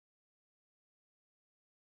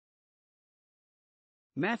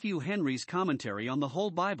Matthew Henry's Commentary on the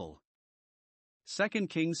Whole Bible. 2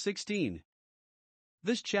 Kings 16.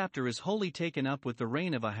 This chapter is wholly taken up with the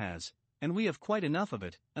reign of Ahaz, and we have quite enough of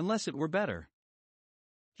it, unless it were better.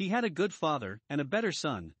 He had a good father, and a better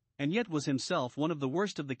son, and yet was himself one of the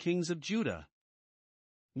worst of the kings of Judah.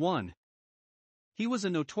 1. He was a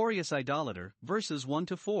notorious idolater, verses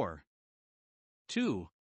 1-4. 2.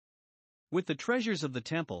 With the treasures of the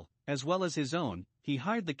temple, as well as his own, he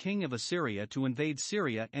hired the king of Assyria to invade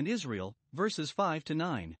Syria and Israel, verses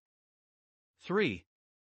 5-9. 3.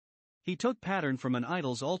 He took pattern from an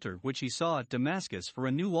idol's altar which he saw at Damascus for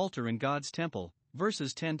a new altar in God's temple,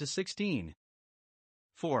 verses 10-16.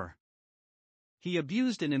 4. He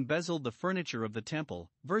abused and embezzled the furniture of the temple,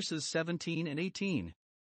 verses 17 and 18.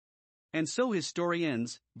 And so his story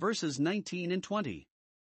ends, verses 19 and 20.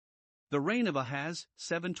 The reign of Ahaz,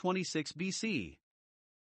 726 BC.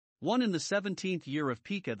 1 In the 17th year of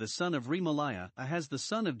Pekah the son of Remaliah, Ahaz the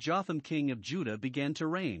son of Jotham king of Judah began to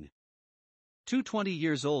reign. 20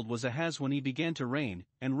 years old was Ahaz when he began to reign,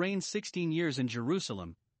 and reigned 16 years in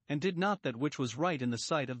Jerusalem, and did not that which was right in the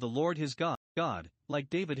sight of the Lord his God,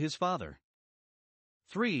 like David his father.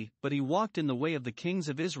 3 But he walked in the way of the kings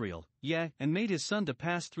of Israel, and made his son to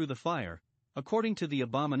pass through the fire, according to the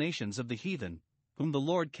abominations of the heathen, whom the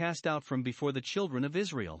Lord cast out from before the children of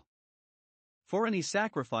Israel. 4 And he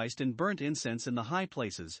sacrificed and burnt incense in the high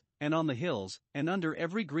places, and on the hills, and under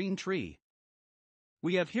every green tree.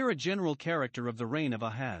 We have here a general character of the reign of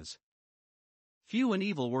Ahaz. Few and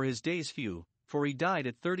evil were his days few, for he died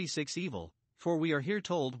at 36 evil, for we are here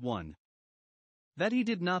told 1. That he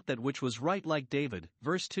did not that which was right like David,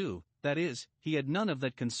 verse 2, that is, he had none of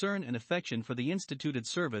that concern and affection for the instituted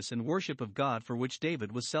service and worship of God for which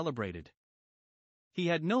David was celebrated. He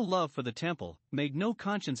had no love for the temple, made no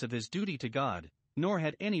conscience of his duty to God, nor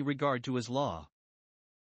had any regard to his law.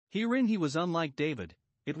 Herein he was unlike David.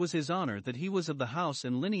 It was his honor that he was of the house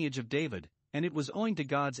and lineage of David, and it was owing to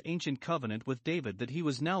God's ancient covenant with David that he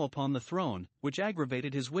was now upon the throne, which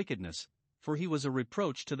aggravated his wickedness, for he was a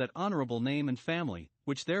reproach to that honorable name and family,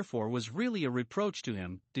 which therefore was really a reproach to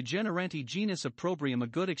him. Degeneranti genus opprobrium, a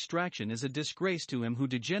good extraction is a disgrace to him who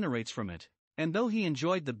degenerates from it, and though he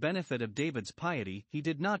enjoyed the benefit of David's piety, he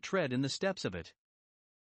did not tread in the steps of it.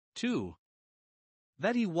 2.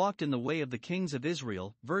 That he walked in the way of the kings of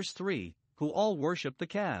Israel, verse 3, who all worshipped the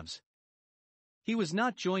calves. He was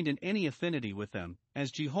not joined in any affinity with them,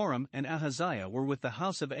 as Jehoram and Ahaziah were with the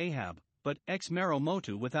house of Ahab, but, ex mero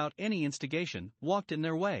motu, without any instigation, walked in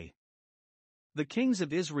their way. The kings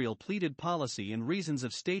of Israel pleaded policy and reasons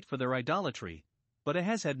of state for their idolatry, but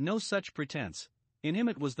Ahaz had no such pretense. In him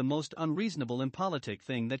it was the most unreasonable impolitic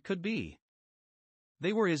thing that could be.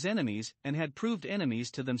 They were his enemies, and had proved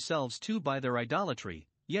enemies to themselves too by their idolatry,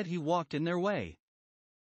 yet he walked in their way.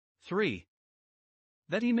 3.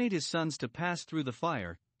 That he made his sons to pass through the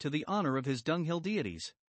fire, to the honor of his dunghill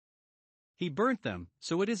deities. He burnt them,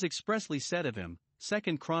 so it is expressly said of him,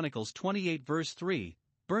 2 Chronicles 28 verse 3,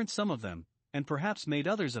 burnt some of them, and perhaps made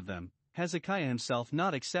others of them, Hezekiah himself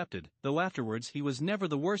not excepted, though afterwards he was never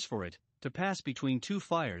the worse for it, to pass between two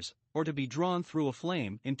fires, or to be drawn through a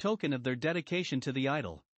flame in token of their dedication to the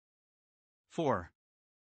idol. 4.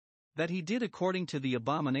 That he did according to the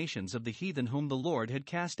abominations of the heathen whom the Lord had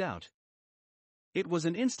cast out. It was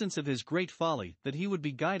an instance of his great folly that he would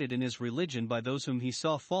be guided in his religion by those whom he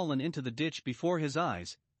saw fallen into the ditch before his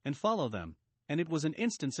eyes, and follow them, and it was an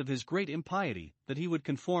instance of his great impiety that he would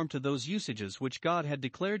conform to those usages which God had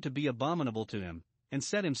declared to be abominable to him, and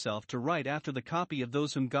set himself to write after the copy of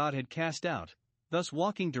those whom God had cast out, thus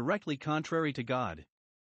walking directly contrary to God.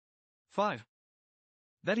 5.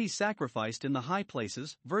 That he sacrificed in the high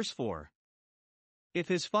places, verse 4. If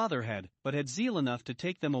his father had zeal enough to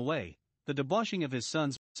take them away, the debauching of his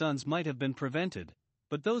sons might have been prevented,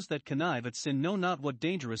 but those that connive at sin know not what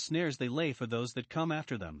dangerous snares they lay for those that come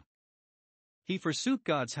after them. He forsook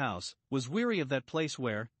God's house, was weary of that place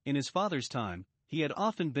where, in his father's time, he had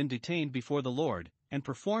often been detained before the Lord, and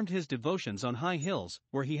performed his devotions on high hills,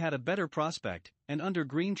 where he had a better prospect, and under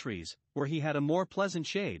green trees, where he had a more pleasant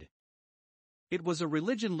shade. It was a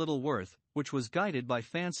religion little worth, which was guided by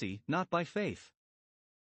fancy, not by faith.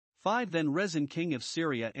 5 Then Rezin king of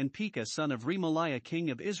Syria and Pekah son of Remaliah king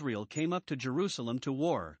of Israel came up to Jerusalem to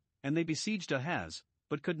war, and they besieged Ahaz,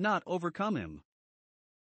 but could not overcome him.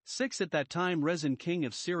 6 At that time Rezin king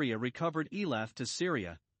of Syria recovered Elath to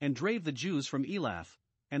Syria, and drave the Jews from Elath,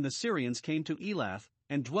 and the Syrians came to Elath,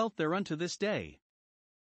 and dwelt there unto this day.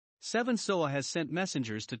 7 So Ahaz sent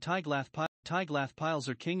messengers to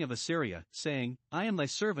Tiglath-Pileser king of Assyria, saying, I am thy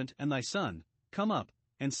servant and thy son, come up,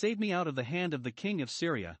 and save me out of the hand of the king of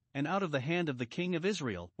Syria, and out of the hand of the king of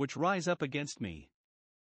Israel, which rise up against me.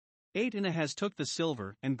 8 And Ahaz took the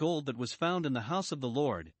silver and gold that was found in the house of the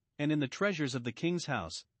Lord, and in the treasures of the king's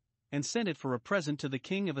house, and sent it for a present to the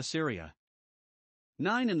king of Assyria.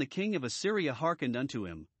 9 And the king of Assyria hearkened unto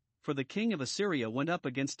him, for the king of Assyria went up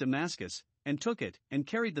against Damascus, and took it, and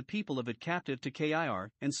carried the people of it captive to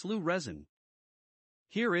Kir, and slew Rezin.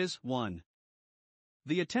 Here is 1.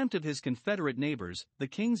 The attempt of his confederate neighbors, the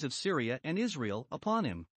kings of Syria and Israel, upon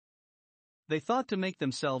him. They thought to make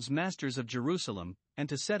themselves masters of Jerusalem, and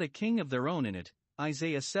to set a king of their own in it,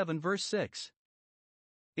 Isaiah 7 verse 6.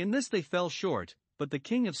 In this they fell short, but the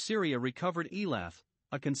king of Syria recovered Elath,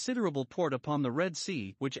 a considerable port upon the Red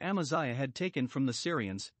Sea which Amaziah had taken from the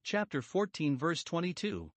Syrians, chapter 14 verse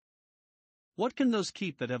 22. What can those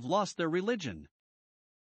keep that have lost their religion?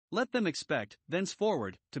 Let them expect,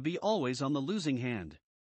 thenceforward, to be always on the losing hand.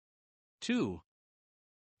 2.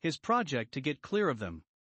 His project to get clear of them.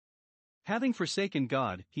 Having forsaken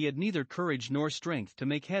God, he had neither courage nor strength to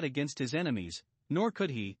make head against his enemies, nor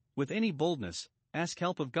could he, with any boldness, ask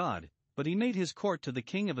help of God, but he made his court to the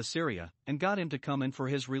king of Assyria, and got him to come in for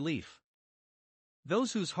his relief.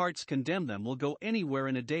 Those whose hearts condemn them will go anywhere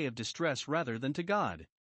in a day of distress rather than to God.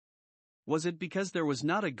 Was it because there was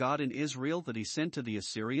not a God in Israel that he sent to the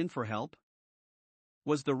Assyrian for help?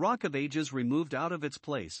 Was the rock of ages removed out of its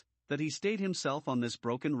place, that he stayed himself on this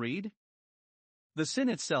broken reed? The sin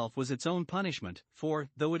itself was its own punishment, for,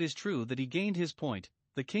 though it is true that he gained his point,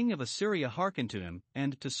 the king of Assyria hearkened to him,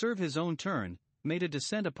 and, to serve his own turn, made a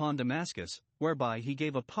descent upon Damascus, whereby he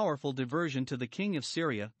gave a powerful diversion to the king of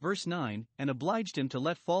Syria, verse 9, and obliged him to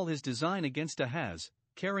let fall his design against Ahaz,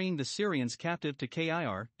 carrying the Syrians captive to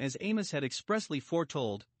Kir, as Amos had expressly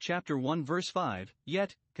foretold, chapter 1 verse 5,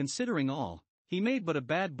 yet, considering all, he made but a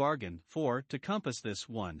bad bargain, for, to compass this,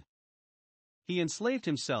 1. He enslaved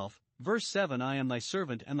himself, verse 7 I am thy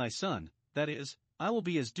servant and thy son, that is, I will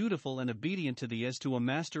be as dutiful and obedient to thee as to a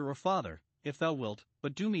master or father, if thou wilt,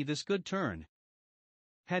 but do me this good turn.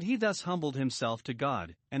 Had he thus humbled himself to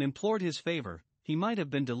God, and implored his favor, he might have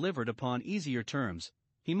been delivered upon easier terms,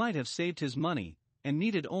 he might have saved his money, and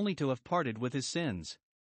needed only to have parted with his sins.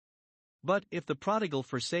 But, if the prodigal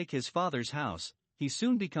forsake his father's house, he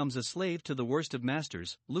soon becomes a slave to the worst of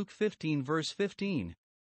masters, Luke 15 verse 15.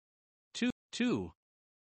 2.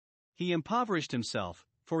 He impoverished himself,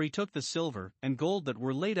 for he took the silver and gold that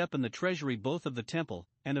were laid up in the treasury both of the temple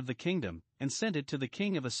and of the kingdom, and sent it to the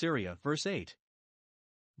king of Assyria, verse 8.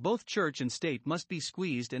 Both church and state must be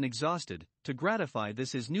squeezed and exhausted, to gratify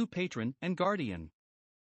this his new patron and guardian.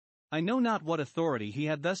 I know not what authority he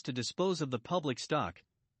had thus to dispose of the public stock,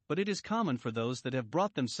 but it is common for those that have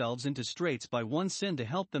brought themselves into straits by one sin to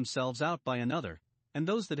help themselves out by another, and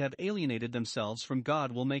those that have alienated themselves from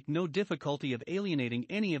God will make no difficulty of alienating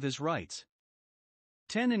any of his rights.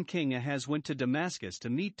 10 And King Ahaz went to Damascus to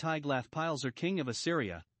meet Tiglath-Pileser king of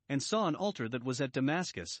Assyria, and saw an altar that was at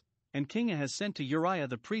Damascus, and King Ahaz sent to Uriah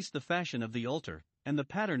the priest the fashion of the altar, and the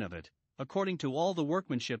pattern of it, according to all the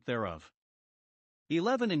workmanship thereof.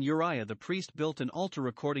 11 And Uriah the priest built an altar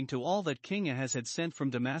according to all that King Ahaz had sent from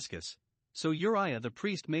Damascus, so Uriah the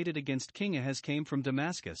priest made it against King Ahaz came from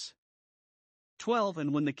Damascus. 12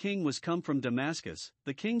 And when the king was come from Damascus,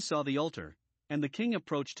 the king saw the altar, and the king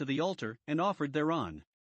approached to the altar, and offered thereon.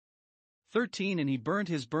 13 And he burned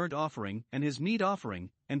his burnt offering and his meat offering,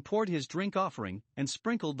 and poured his drink offering, and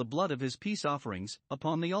sprinkled the blood of his peace offerings,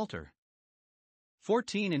 upon the altar.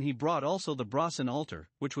 14 And he brought also the brasen altar,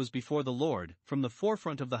 which was before the Lord, from the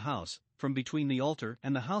forefront of the house, from between the altar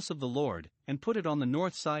and the house of the Lord, and put it on the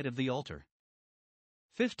north side of the altar.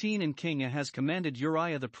 15 And King Ahaz commanded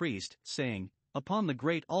Uriah the priest, saying, Upon the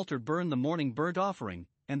great altar burn the morning burnt offering,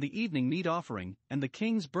 and the evening meat offering, and the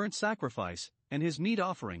king's burnt sacrifice, and his meat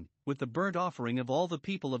offering, with the burnt offering of all the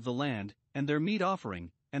people of the land, and their meat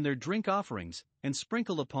offering, and their drink offerings, and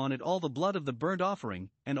sprinkle upon it all the blood of the burnt offering,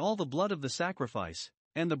 and all the blood of the sacrifice,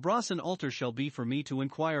 and the brasen altar shall be for me to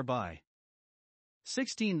inquire by.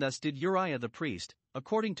 16 Thus did Uriah the priest,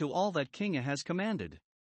 according to all that King Ahaz commanded.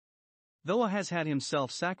 Though Ahaz had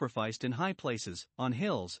himself sacrificed in high places, on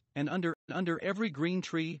hills, and under every green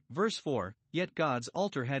tree, verse 4, yet God's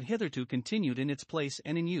altar had hitherto continued in its place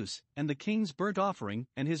and in use, and the king's burnt offering,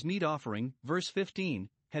 and his meat offering, verse 15,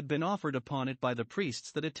 had been offered upon it by the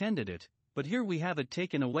priests that attended it, but here we have it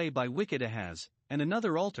taken away by wicked Ahaz, and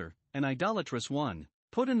another altar, an idolatrous one,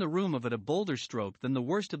 put in the room of it a bolder stroke than the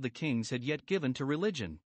worst of the kings had yet given to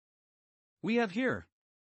religion. We have here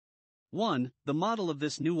 1. The model of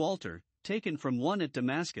this new altar, taken from one at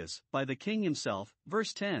Damascus, by the king himself,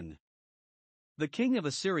 verse 10. The king of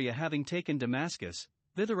Assyria having taken Damascus,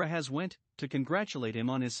 thither Ahaz went, to congratulate him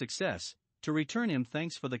on his success, to return him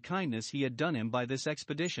thanks for the kindness he had done him by this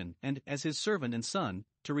expedition, and, as his servant and son,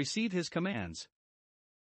 to receive his commands.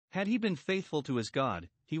 Had he been faithful to his God,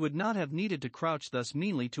 he would not have needed to crouch thus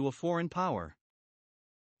meanly to a foreign power.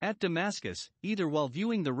 At Damascus, either while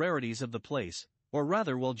viewing the rarities of the place, or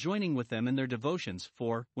rather while joining with them in their devotions,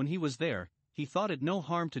 for, when he was there, he thought it no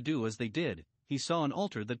harm to do as they did, he saw an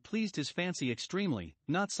altar that pleased his fancy extremely,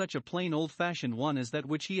 not such a plain old-fashioned one as that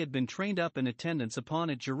which he had been trained up in attendance upon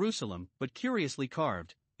at Jerusalem, but curiously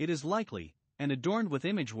carved, it is likely, and adorned with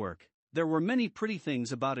image work. There were many pretty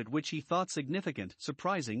things about it which he thought significant,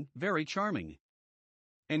 surprising, very charming,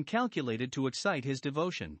 and calculated to excite his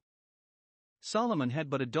devotion. Solomon had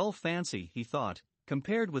but a dull fancy, he thought,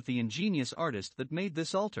 compared with the ingenious artist that made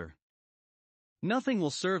this altar. Nothing will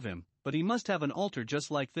serve him, but he must have an altar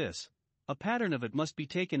just like this. A pattern of it must be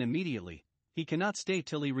taken immediately. He cannot stay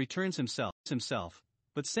till he returns himself,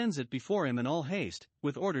 but sends it before him in all haste,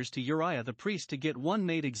 with orders to Uriah the priest to get one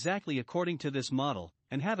made exactly according to this model,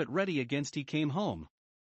 and have it ready against he came home.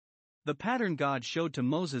 The pattern God showed to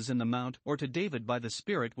Moses in the mount or to David by the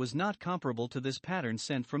Spirit was not comparable to this pattern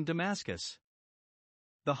sent from Damascus.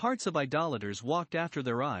 The hearts of idolaters walked after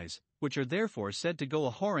their eyes, which are therefore said to go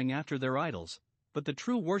a-whoring after their idols, but the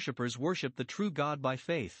true worshippers worship the true God by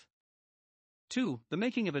faith. 2. The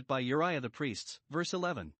making of it by Uriah the priest, verse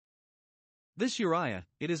 11. This Uriah,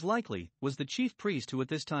 it is likely, was the chief priest who at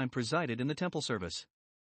this time presided in the temple service.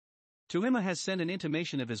 To him Ahaz sent an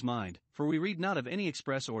intimation of his mind, for we read not of any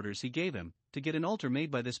express orders he gave him, to get an altar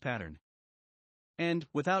made by this pattern. And,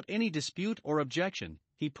 without any dispute or objection,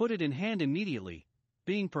 he put it in hand immediately,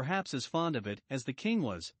 being perhaps as fond of it as the king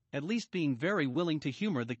was, at least being very willing to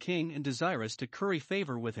humor the king and desirous to curry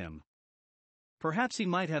favor with him. Perhaps he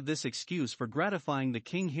might have this excuse for gratifying the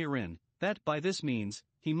king herein, that by this means,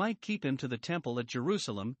 he might keep him to the temple at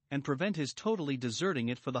Jerusalem, and prevent his totally deserting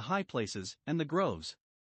it for the high places and the groves.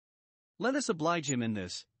 Let us oblige him in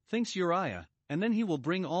this, thinks Uriah, and then he will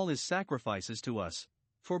bring all his sacrifices to us,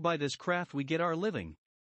 for by this craft we get our living.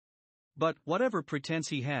 But, whatever pretense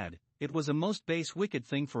he had, it was a most base wicked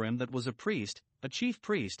thing for him that was a priest, a chief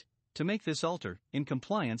priest, to make this altar, in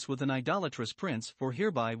compliance with an idolatrous prince, for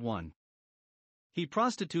hereby 1. He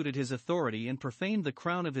prostituted his authority and profaned the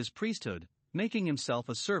crown of his priesthood, making himself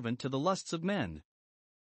a servant to the lusts of men.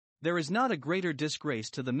 There is not a greater disgrace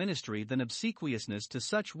to the ministry than obsequiousness to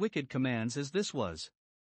such wicked commands as this was.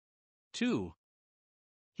 2.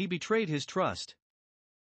 He betrayed his trust.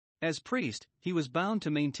 As priest, he was bound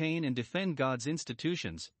to maintain and defend God's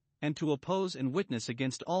institutions, and to oppose and witness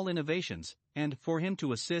against all innovations, and for him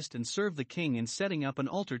to assist and serve the king in setting up an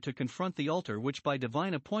altar to confront the altar which by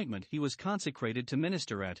divine appointment he was consecrated to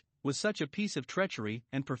minister at, was such a piece of treachery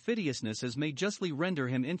and perfidiousness as may justly render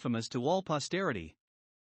him infamous to all posterity.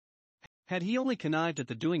 Had he only connived at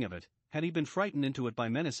the doing of it, had he been frightened into it by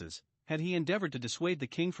menaces, had he endeavored to dissuade the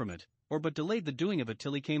king from it, or but delayed the doing of it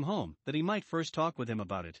till he came home, that he might first talk with him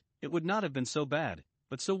about it, it would not have been so bad,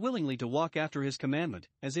 but so willingly to walk after his commandment,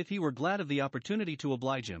 as if he were glad of the opportunity to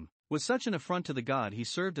oblige him, was such an affront to the God he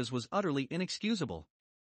served as was utterly inexcusable.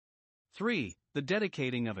 3. The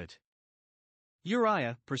dedicating of it.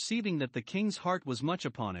 Uriah, perceiving that the king's heart was much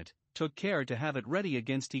upon it, took care to have it ready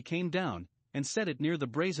against he came down, and set it near the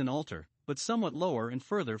brazen altar, but somewhat lower and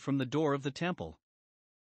further from the door of the temple.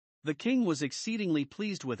 The king was exceedingly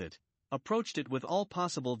pleased with it, approached it with all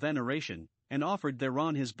possible veneration, and offered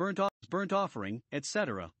thereon his burnt offering,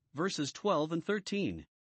 etc., verses 12 and 13.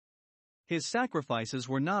 His sacrifices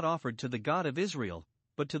were not offered to the God of Israel,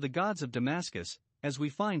 but to the gods of Damascus, as we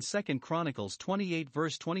find 2 Chronicles 28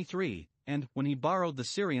 verse 23, and, when he borrowed the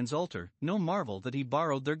Syrians' altar, no marvel that he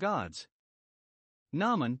borrowed their gods.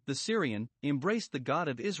 Naaman, the Syrian, embraced the God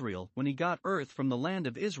of Israel when he got earth from the land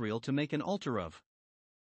of Israel to make an altar of.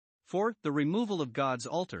 4. The removal of God's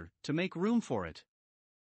altar, to make room for it.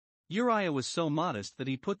 Uriah was so modest that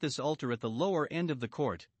he put this altar at the lower end of the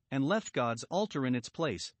court, and left God's altar in its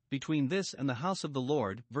place, between this and the house of the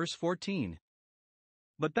Lord, verse 14.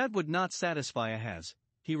 But that would not satisfy Ahaz.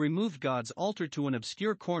 He removed God's altar to an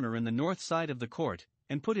obscure corner in the north side of the court,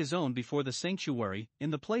 and put his own before the sanctuary,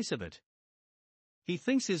 in the place of it. He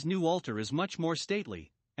thinks his new altar is much more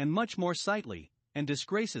stately, and much more sightly, and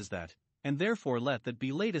disgraces that, and therefore let that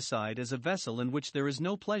be laid aside as a vessel in which there is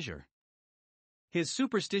no pleasure. His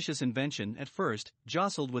superstitious invention at first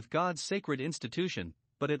jostled with God's sacred institution,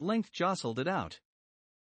 but at length jostled it out.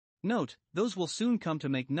 Note, those will soon come to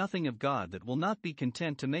make nothing of God that will not be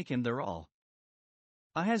content to make him their all.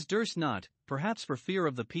 Ahaz durst not, perhaps for fear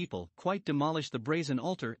of the people, quite demolish the brazen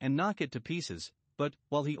altar and knock it to pieces, But,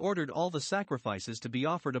 while he ordered all the sacrifices to be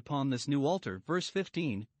offered upon this new altar, verse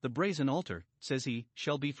 15, the brazen altar, says he,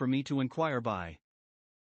 shall be for me to inquire by.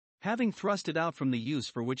 Having thrust it out from the use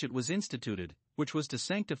for which it was instituted, which was to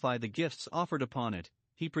sanctify the gifts offered upon it,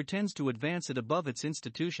 he pretends to advance it above its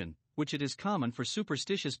institution, which it is common for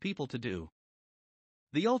superstitious people to do.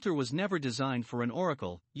 The altar was never designed for an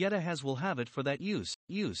oracle, yet Ahaz will have it for that use.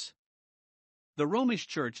 The Romish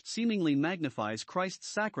Church seemingly magnifies Christ's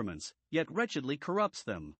sacraments, yet wretchedly corrupts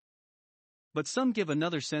them. But some give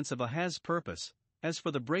another sense of Ahaz's purpose. As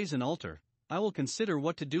for the brazen altar, I will consider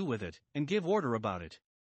what to do with it, and give order about it.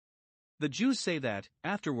 The Jews say that,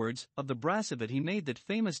 afterwards, of the brass of it he made that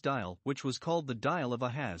famous dial which was called the dial of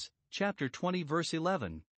Ahaz, chapter 20 verse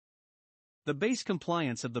 11. The base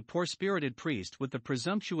compliance of the poor-spirited priest with the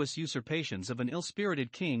presumptuous usurpations of an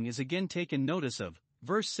ill-spirited king is again taken notice of.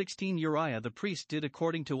 Verse 16, Uriah the priest did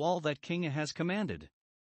according to all that King Ahaz commanded.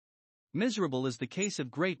 Miserable is the case of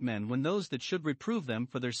great men when those that should reprove them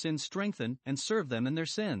for their sins strengthen and serve them in their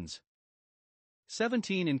sins.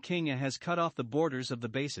 17 And King Ahaz cut off the borders of the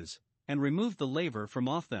bases, and removed the laver from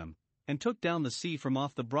off them, and took down the sea from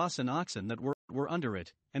off the brazen oxen that were under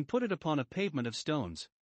it, and put it upon a pavement of stones.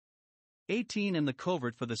 18 And the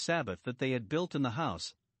covert for the Sabbath that they had built in the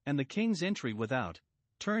house, and the king's entry without,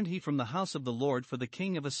 turned he from the house of the Lord for the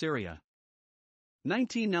king of Assyria.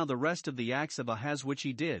 19 Now the rest of the acts of Ahaz which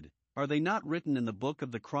he did, are they not written in the book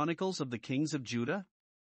of the Chronicles of the kings of Judah?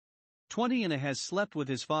 20 And Ahaz slept with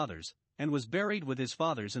his fathers, and was buried with his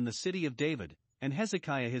fathers in the city of David, and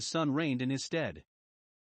Hezekiah his son reigned in his stead.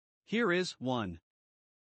 Here is 1.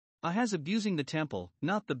 Ahaz abusing the temple,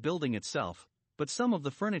 not the building itself, but some of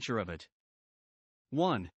the furniture of it.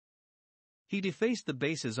 1. He defaced the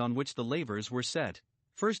bases on which the lavers were set,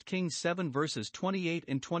 1 Kings 7 verses 28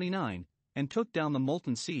 and 29, and took down the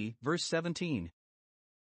molten sea, verse 17.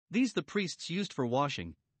 These the priests used for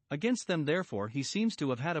washing, against them therefore he seems to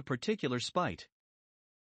have had a particular spite.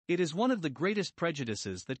 It is one of the greatest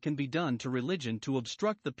prejudices that can be done to religion to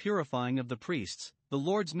obstruct the purifying of the priests, the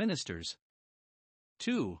Lord's ministers.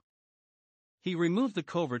 2. He removed the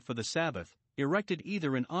covert for the Sabbath, erected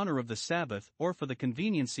either in honor of the Sabbath or for the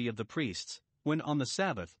conveniency of the priests, when on the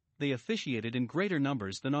Sabbath, they officiated in greater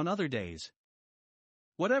numbers than on other days.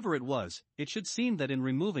 Whatever it was, it should seem that in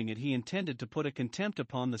removing it he intended to put a contempt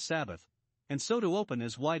upon the Sabbath, and so to open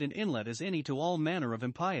as wide an inlet as any to all manner of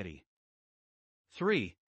impiety.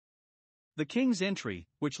 3. The king's entry,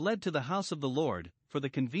 which led to the house of the Lord, for the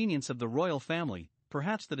convenience of the royal family,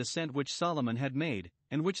 perhaps the descent which Solomon had made,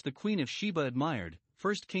 and which the Queen of Sheba admired,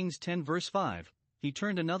 1 Kings 10 verse 5, he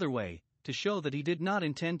turned another way, to show that he did not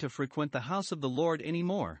intend to frequent the house of the Lord any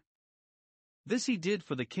more. This he did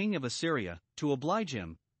for the king of Assyria, to oblige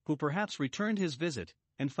him, who perhaps returned his visit,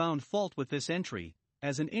 and found fault with this entry,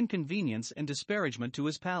 as an inconvenience and disparagement to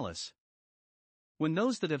his palace. When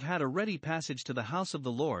those that have had a ready passage to the house of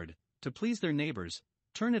the Lord, to please their neighbors,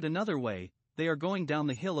 turn it another way, they are going down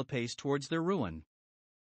the hill apace towards their ruin.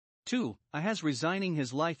 2. Ahaz resigning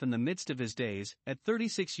his life in the midst of his days, at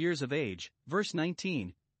 36 years of age, verse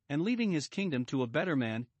 19, and leaving his kingdom to a better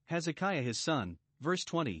man, Hezekiah his son, verse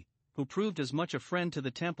 20, who proved as much a friend to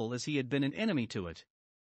the temple as he had been an enemy to it.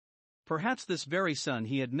 Perhaps this very son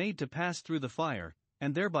he had made to pass through the fire,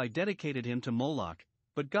 and thereby dedicated him to Moloch,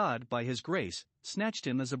 but God, by his grace, snatched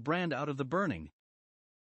him as a brand out of the burning.